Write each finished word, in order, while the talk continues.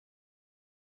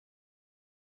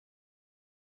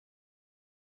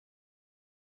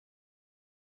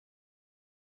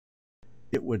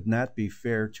it would not be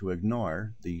fair to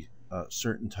ignore the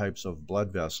certain types of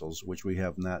blood vessels which we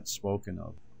have not spoken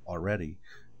of already.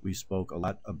 We spoke a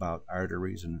lot about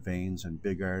arteries and veins and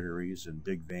big arteries and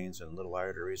big veins and little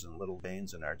arteries and little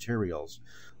veins and arterioles.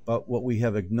 But what we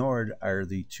have ignored are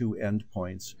the two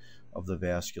endpoints of the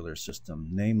vascular system,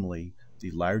 namely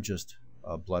the largest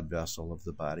blood vessel of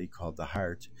the body, called the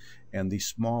heart, and the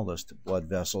smallest blood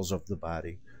vessels of the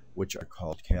body, which are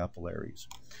called capillaries.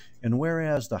 And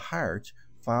whereas the heart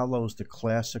follows the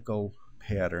classical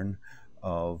pattern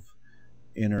of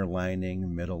inner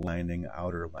lining, middle lining,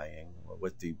 outer lining,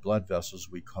 with the blood vessels,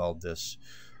 we call this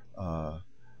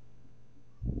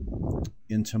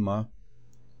intima,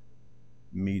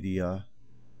 media,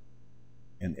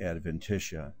 and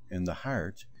adventitia. In the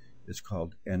heart, it's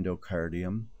called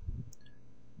endocardium,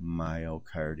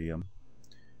 myocardium,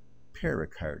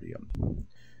 pericardium.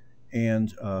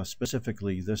 And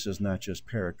specifically, this is not just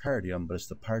pericardium, but it's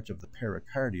the part of the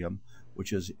pericardium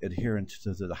which is adherent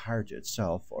to the heart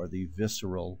itself, or the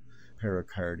visceral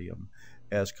pericardium,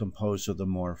 as composed to the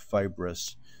more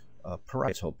fibrous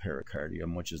parietal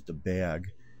pericardium, which is the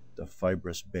bag, the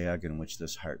fibrous bag in which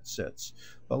this heart sits.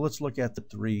 But let's look at the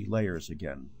three layers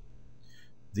again.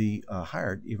 The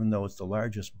heart, even though it's the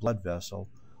largest blood vessel,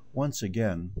 once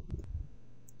again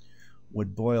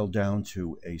would boil down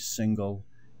to a single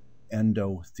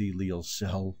endothelial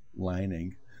cell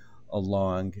lining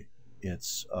along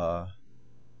its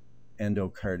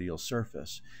endocardial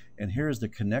surface. And here's the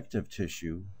connective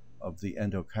tissue of the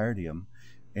endocardium,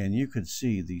 and you could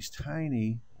see these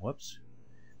tiny,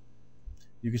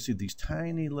 you can see these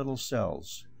tiny little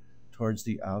cells towards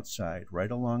the outside,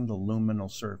 right along the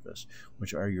luminal surface,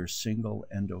 which are your single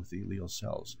endothelial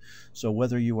cells. So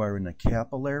whether you are in a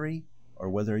capillary or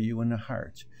whether you're in a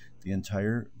heart, the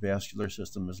entire vascular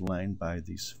system is lined by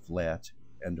these flat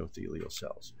endothelial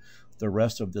cells. The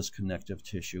rest of this connective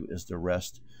tissue is the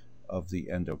rest of the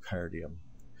endocardium.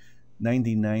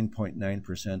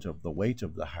 99.9% of the weight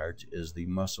of the heart is the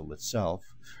muscle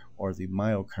itself, or the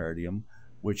myocardium,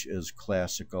 which is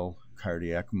classical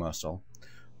cardiac muscle,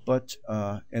 but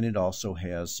and it also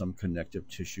has some connective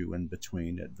tissue in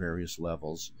between at various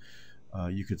levels.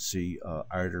 You could see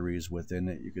arteries within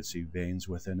it, you could see veins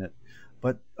within it,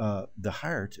 but the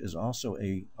heart is also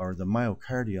the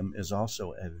myocardium is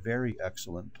also a very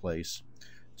excellent place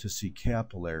to see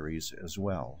capillaries as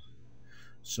well.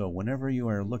 So whenever you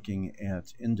are looking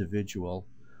at individual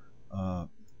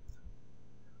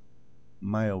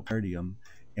myocardium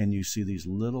and you see these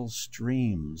little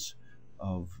streams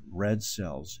of red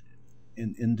cells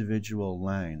in individual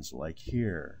lines, like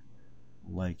here,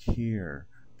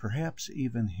 perhaps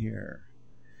even here,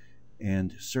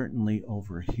 and certainly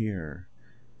over here,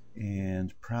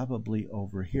 and probably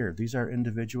over here. These are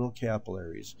individual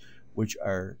capillaries, which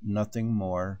are nothing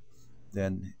more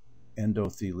than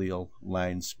endothelial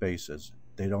line spaces.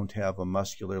 They don't have a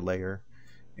muscular layer,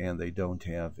 and they don't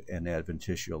have an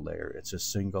adventitial layer. It's a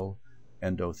single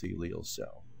endothelial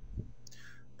cell.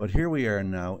 But here we are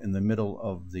now in the middle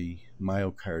of the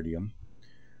myocardium,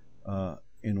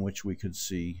 in which we could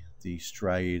see the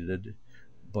striated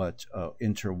but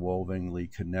interwovenly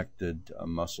connected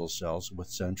muscle cells with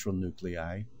central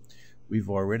nuclei. We've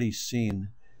already seen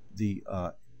the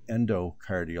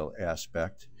endocardial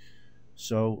aspect.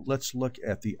 So let's look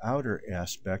at the outer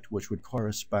aspect, which would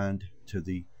correspond to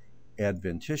the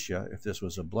adventitia if this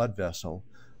was a blood vessel,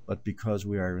 but because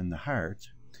we are in the heart,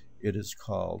 it is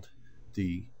called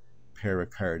the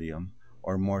pericardium,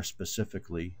 or more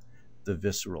specifically, the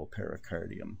visceral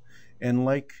pericardium. And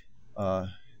like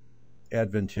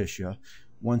adventitia,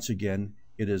 once again,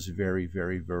 it is very,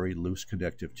 very, very loose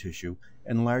connective tissue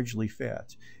and largely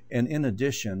fat. And in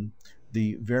addition,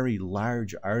 the very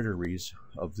large arteries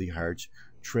of the heart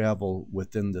travel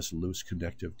within this loose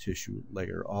connective tissue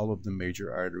layer. All of the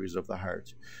major arteries of the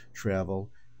heart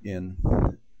travel in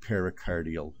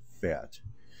pericardial fat.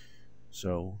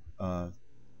 So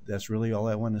that's really all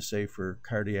I want to say for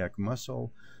cardiac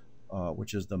muscle,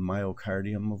 which is the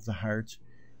myocardium of the heart,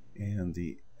 and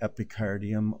the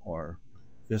epicardium or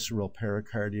visceral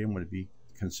pericardium would be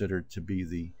considered to be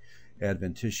the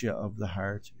adventitia of the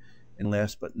heart. And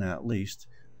last but not least,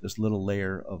 this little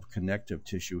layer of connective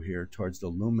tissue here towards the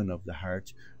lumen of the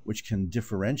heart, which can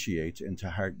differentiate into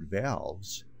heart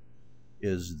valves,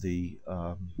 is the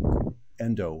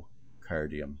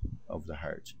endocardium of the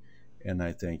heart. And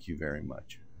I thank you very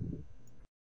much.